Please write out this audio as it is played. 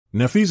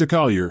Napheesa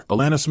Collier,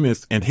 Alanna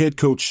Smith, and head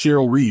coach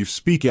Cheryl Reeves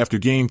speak after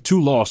Game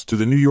 2 loss to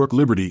the New York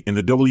Liberty in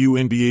the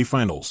WNBA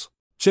Finals.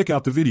 Check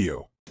out the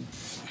video.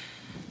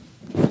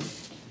 All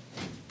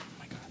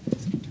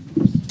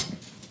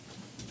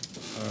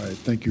right,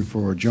 thank you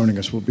for joining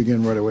us. We'll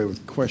begin right away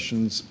with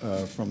questions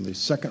from the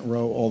second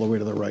row all the way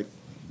to the right.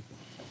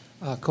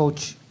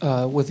 Coach,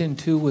 within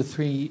two with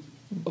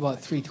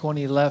about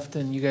 3:20 left,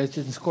 and you guys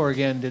didn't score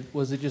again.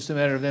 Was it just a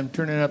matter of them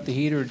turning up the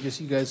heat, or just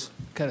you guys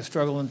kind of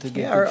struggling to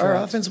get good our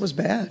shots? offense was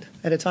bad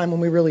at a time when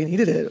we really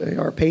needed it.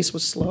 Our pace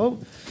was slow,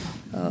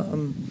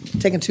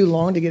 taking too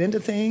long to get into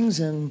things,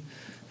 and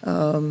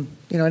I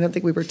don't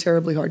think we were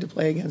terribly hard to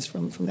play against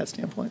from that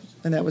standpoint.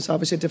 And that was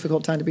obviously a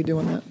difficult time to be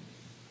doing that.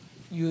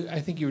 I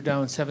think you were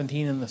down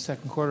 17 in the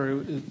second quarter.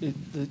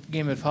 The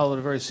game had followed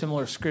a very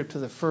similar script to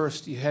the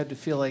first. You had to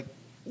feel like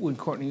when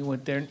Courtney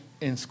went there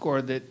and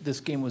scored that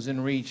this game was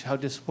in reach. How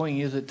disappointing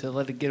is it to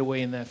let it get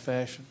away in that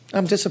fashion?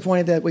 I'm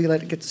disappointed that we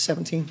let it get to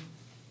 17.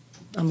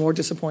 I'm more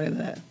disappointed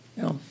than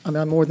that.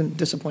 I'm more than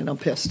disappointed. I'm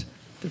pissed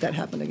that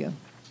happened again.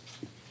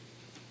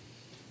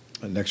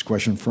 Next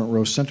question, front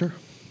row center.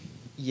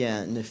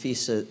 Yeah,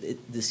 Napheesa,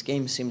 this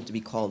game seemed to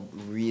be called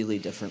really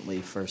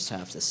differently first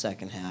half to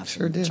second half.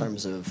 Sure did. In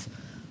terms of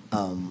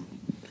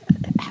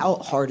how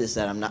hard is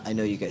that? I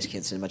know you guys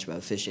can't say much about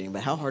officiating,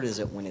 but how hard is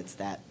it when it's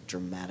that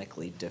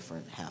dramatically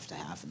different half to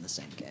half in the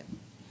same game?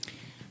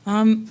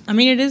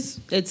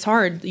 It's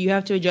hard. You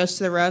have to adjust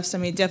to the refs.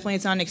 Definitely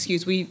it's not an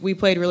excuse. We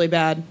played really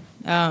bad,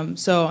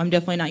 so I'm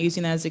definitely not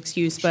using that as an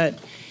excuse. But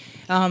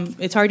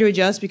it's hard to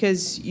adjust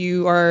because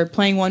you are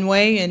playing one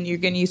way and you're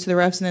getting used to the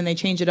refs, and then they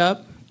change it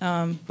up.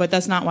 But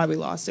that's not why we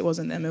lost. It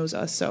wasn't them. It was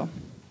us. So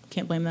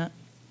can't blame that.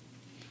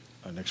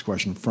 Next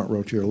question, front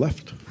row to your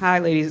left. Hi,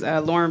 ladies.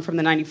 Lauren from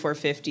the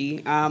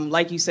 9450.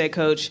 Like you said,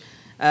 Coach,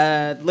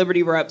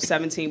 Liberty were up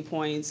 17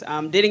 points.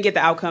 Didn't get the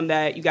outcome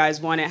that you guys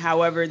wanted.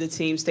 However, the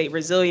team stayed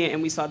resilient,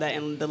 and we saw that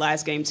in the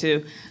last game,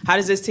 too. How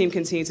does this team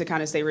continue to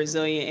kind of stay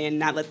resilient and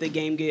not let the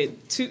game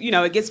get too,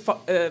 it gets,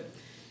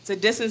 it's a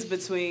distance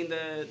between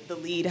the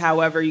lead.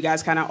 However, you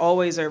guys kind of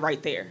always are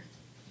right there.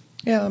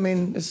 Yeah,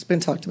 it's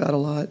been talked about a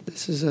lot.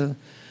 This is a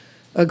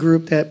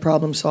group that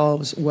problem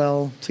solves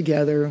well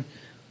together.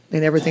 They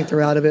never think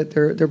they're out of it.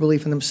 Their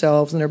belief in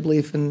themselves and their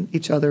belief in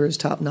each other is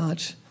top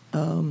notch.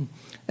 And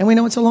we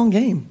know it's a long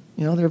game.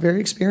 They're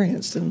very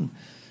experienced, and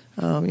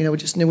we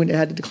just knew we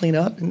had to clean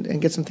up and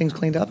get some things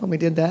cleaned up, and we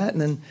did that, and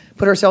then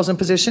put ourselves in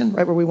position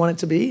right where we wanted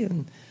to be,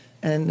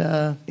 and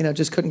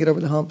just couldn't get over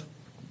the hump.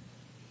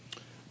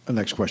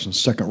 Next question,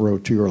 second row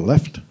to your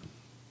left.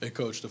 Hey,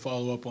 Coach, to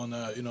follow up on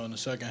that, in the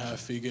second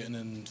half, Fee getting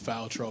in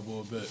foul trouble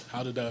a bit.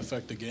 How did that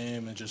affect the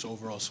game and just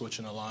overall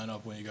switching the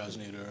lineup when you guys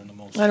needed her in the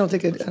most? I don't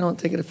think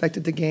it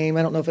affected the game.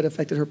 I don't know if it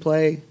affected her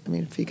play.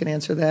 Fee can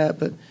answer that,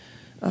 but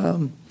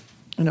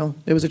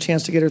it was a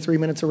chance to get her 3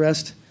 minutes of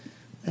rest,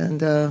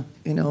 and at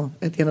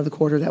the end of the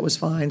quarter that was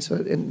fine. So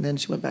and then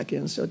she went back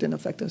in, so it didn't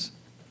affect us.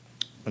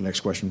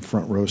 Next question,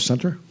 front row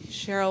center.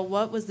 Cheryl,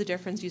 what was the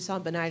difference you saw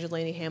in Benijah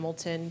Laney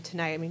Hamilton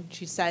tonight?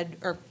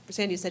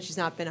 Sandy said she's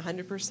not been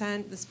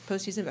 100% this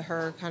postseason, but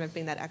her kind of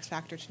being that X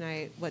factor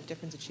tonight, what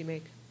difference did she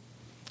make?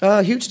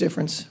 Huge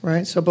difference,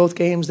 right? So both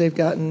games they've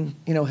gotten,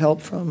 help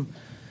from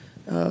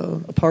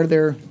a part of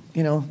their,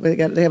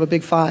 they have a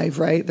big five,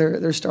 right?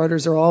 Their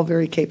starters are all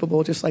very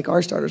capable, just like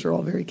our starters are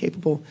all very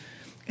capable.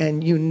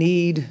 And you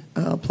need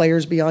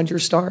players beyond your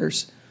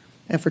stars.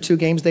 And for 2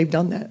 games, they've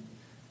done that.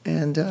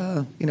 And,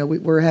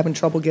 we're having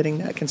trouble getting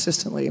that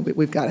consistently, and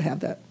we've got to have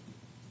that.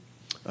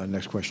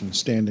 Next question,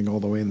 standing all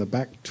the way in the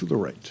back to the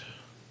right.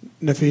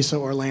 Napheesa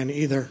or Alanna,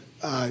 either.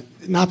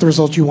 Not the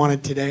result you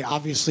wanted today,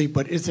 obviously,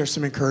 but is there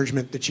some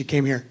encouragement that you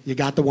came here, you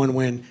got the 1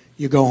 win,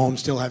 you go home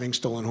still having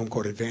stolen home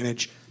court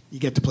advantage, you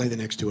get to play the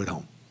next 2 at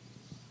home?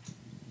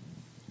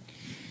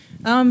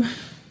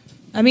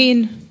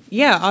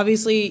 Yeah,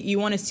 obviously you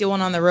want to steal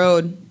one on the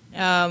road.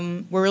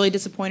 We're really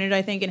disappointed,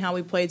 I think, in how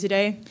we played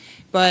today,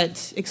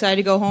 but excited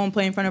to go home,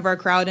 play in front of our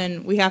crowd,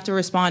 and we have to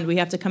respond. We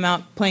have to come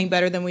out playing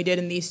better than we did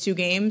in these 2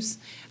 games.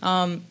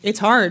 It's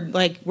hard.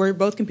 We're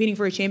both competing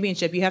for a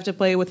championship. You have to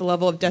play with a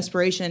level of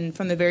desperation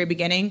from the very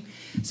beginning.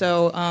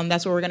 So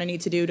that's what we're going to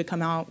need to do to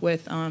come out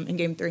with in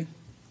Game 3.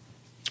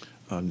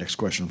 Next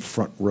question,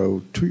 front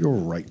row to your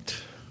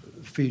right.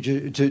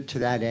 To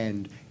that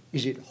end,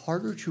 is it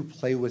harder to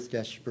play with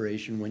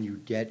desperation when you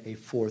get a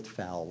 4th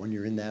foul, when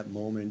you're in that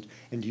moment?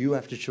 And do you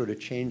have to sort of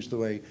change the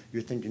way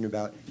you're thinking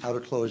about how to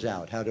close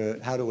out, how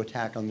to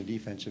attack on the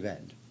defensive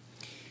end?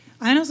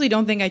 I honestly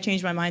don't think I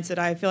changed my mindset.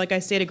 I feel like I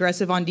stayed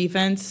aggressive on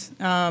defense.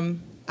 I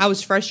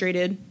was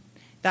frustrated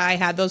that I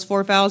had those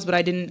 4 fouls, but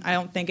I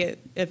don't think it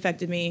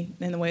affected me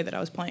in the way that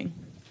I was playing.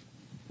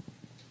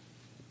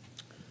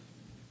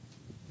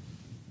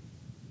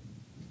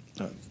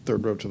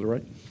 Third row to the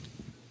right.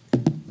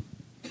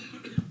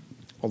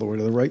 All the way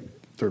to the right,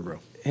 third row.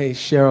 Hey,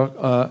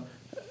 Cheryl,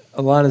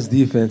 Alanna's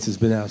defense has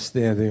been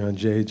outstanding on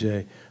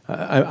JJ.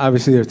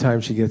 Obviously, there are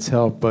times she gets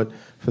help, but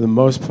for the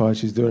most part,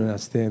 she's doing an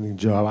outstanding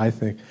job, I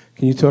think.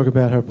 Can you talk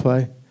about her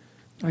play?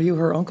 Are you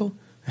her uncle?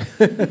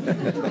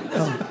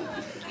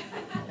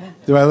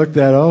 Do I look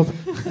that old?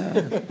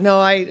 No,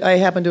 I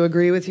happen to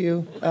agree with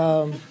you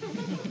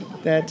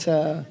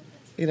that,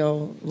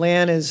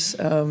 Lan is,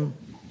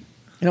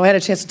 I had a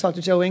chance to talk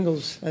to Joe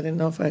Ingles. I didn't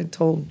know if I had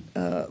told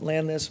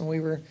Lan this when we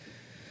were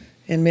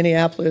in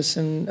Minneapolis,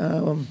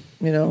 and,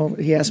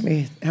 he asked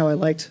me how I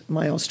liked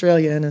my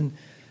Australian,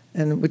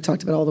 and we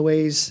talked about all the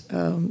ways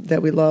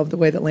that we love the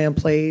way that Lan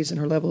plays and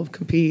her level of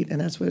compete,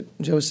 and that's what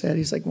Joe said.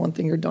 He's like, one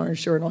thing you're darn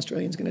sure an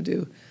Australian's going to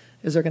do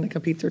is they're going to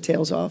compete their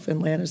tails off,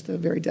 and Lan is the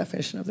very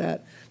definition of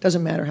that.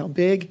 Doesn't matter how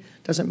big,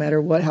 doesn't matter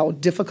how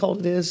difficult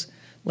it is,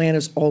 Lan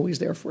is always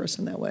there for us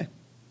in that way.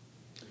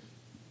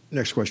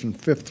 Next question,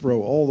 fifth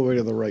row, all the way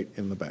to the right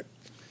in the back.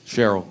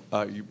 Cheryl,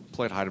 you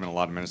played Heidemann a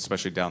lot of minutes,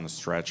 especially down the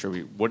stretch.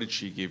 What did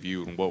she give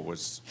you, and what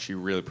was she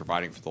really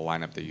providing for the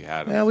lineup that you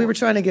had? Well, we were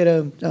trying to get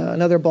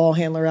another ball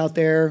handler out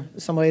there,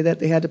 somebody that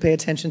they had to pay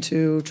attention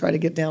to, try to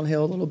get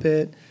downhill a little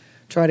bit,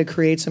 try to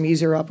create some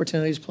easier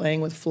opportunities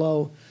playing with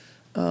flow.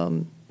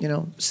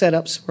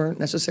 Setups weren't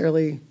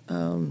necessarily,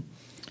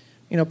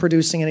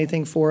 producing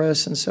anything for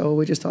us, and so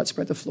we just thought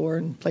spread the floor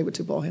and play with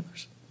two ball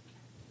handlers.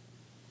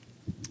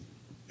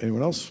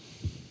 Anyone else?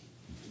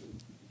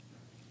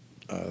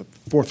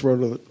 Fourth row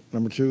to the,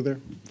 number 2 there,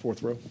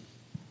 fourth row.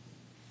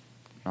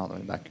 All the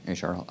way back. Hey,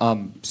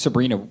 Cheryl.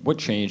 Sabrina, what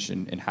changed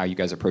in how you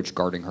guys approached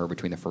guarding her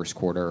between the first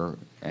quarter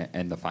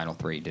and the final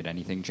 3? Did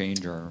anything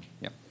change, or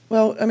yeah?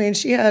 Well, I mean,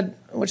 she had,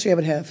 what did she have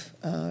at half?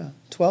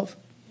 12?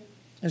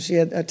 And she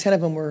had 10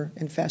 of them were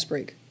in fast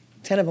break.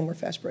 10 of them were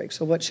fast break.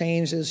 So what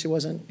changed is she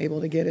wasn't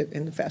able to get it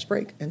in the fast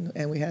break,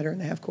 and we had her in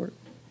the half court.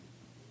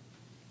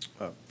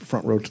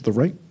 Front row to the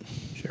right.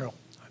 Cheryl,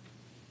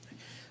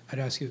 I'd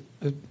ask you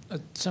a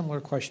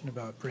similar question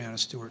about Breanna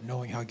Stewart,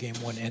 knowing how game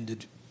 1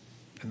 ended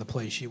and the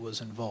play she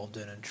was involved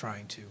in, and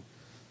trying to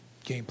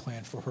game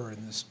plan for her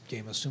in this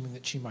game, assuming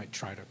that she might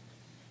try to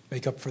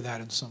make up for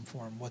that in some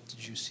form. What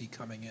did you see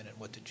coming in, and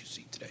what did you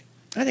see today?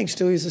 I think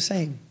Stewie's the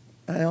same.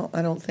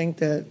 I don't think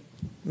that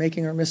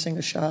making or missing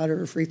a shot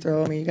or a free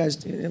throw, I mean, you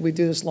guys, we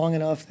do this long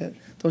enough that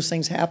those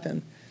things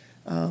happen.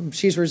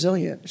 She's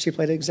resilient. She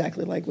played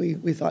exactly like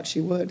we thought she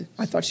would.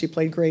 I thought she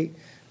played great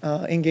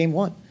in game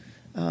 1.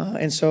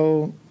 And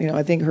so,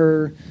 I think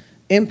her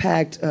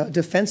impact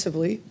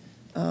defensively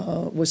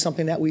was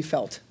something that we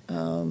felt.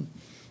 But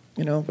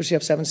she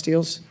have 7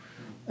 steals.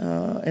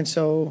 And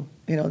so,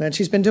 then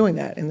she's been doing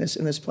that in this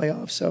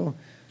playoff. So,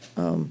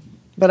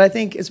 but I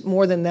think it's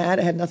more than that.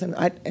 It had nothing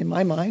in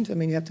my mind. I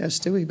mean, you have to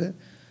ask Stewie, but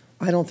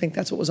I don't think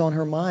that's what was on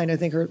her mind. I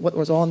think what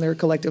was on their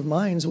collective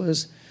minds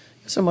was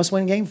it's a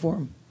must-win game for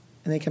them.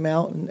 And they come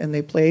out and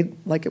they played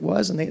like it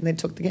was, and they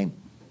took the game.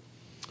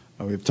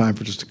 We have time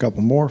for just a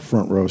couple more.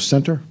 Front row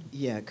center.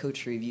 Yeah,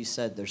 Coach Reeves, you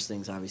said there's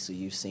things obviously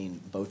you've seen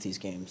both these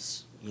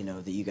games,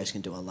 that you guys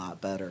can do a lot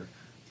better.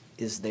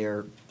 Is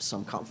there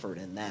some comfort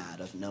in that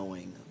of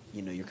knowing,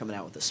 you're coming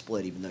out with a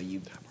split, even though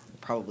you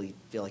probably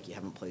feel like you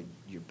haven't played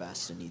your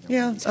best in either one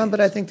of these games? But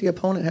I think the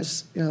opponent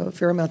has a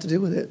fair amount to do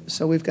with it.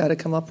 So we've got to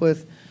come up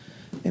with,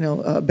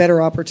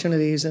 better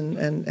opportunities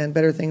and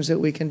better things that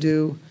we can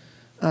do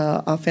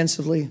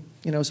offensively,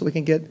 so we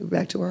can get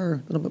back to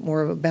our little bit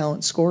more of a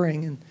balanced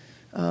scoring.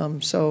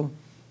 And so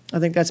I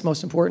think that's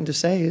most important to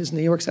say is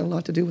New York's had a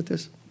lot to do with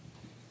this.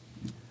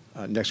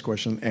 Next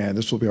question, and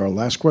this will be our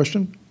last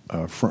question.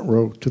 Front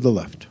row to the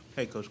left.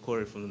 Hey, Coach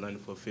Corey from the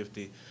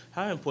 9450.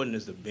 How important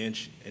is the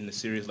bench in a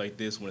series like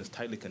this when it's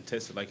tightly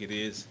contested like it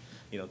is?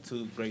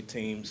 2 great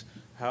teams.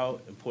 How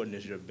important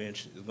is your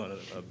bench is going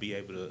to be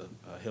able to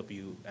help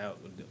you out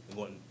with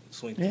going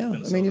swing? Yeah,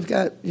 I mean you've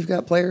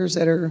got players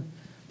that are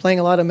playing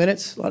a lot of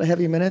minutes, a lot of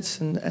heavy minutes,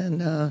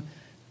 and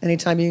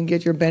anytime you can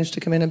get your bench to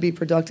come in and be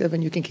productive,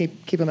 and you can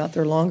keep them out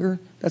there longer,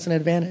 that's an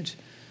advantage.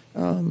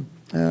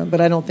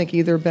 But I don't think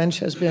either bench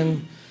has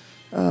been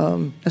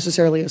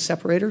necessarily a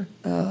separator.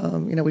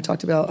 We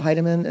talked about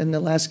Heidemann in the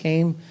last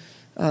game.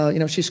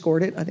 She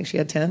scored it. I think she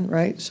had 10,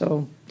 right?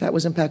 So that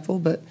was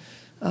impactful. But,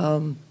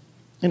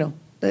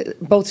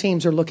 both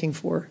teams are looking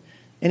for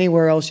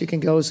anywhere else you can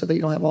go so that you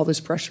don't have all this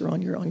pressure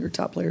on your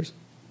top players.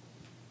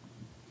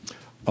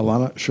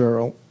 Alanna,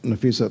 Cheryl,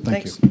 Napheesa,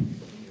 thank Thanks. you.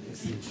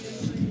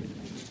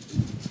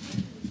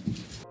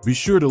 Be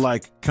sure to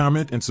like,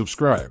 comment, and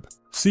subscribe.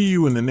 See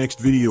you in the next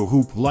video,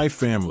 Hoop Life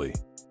family.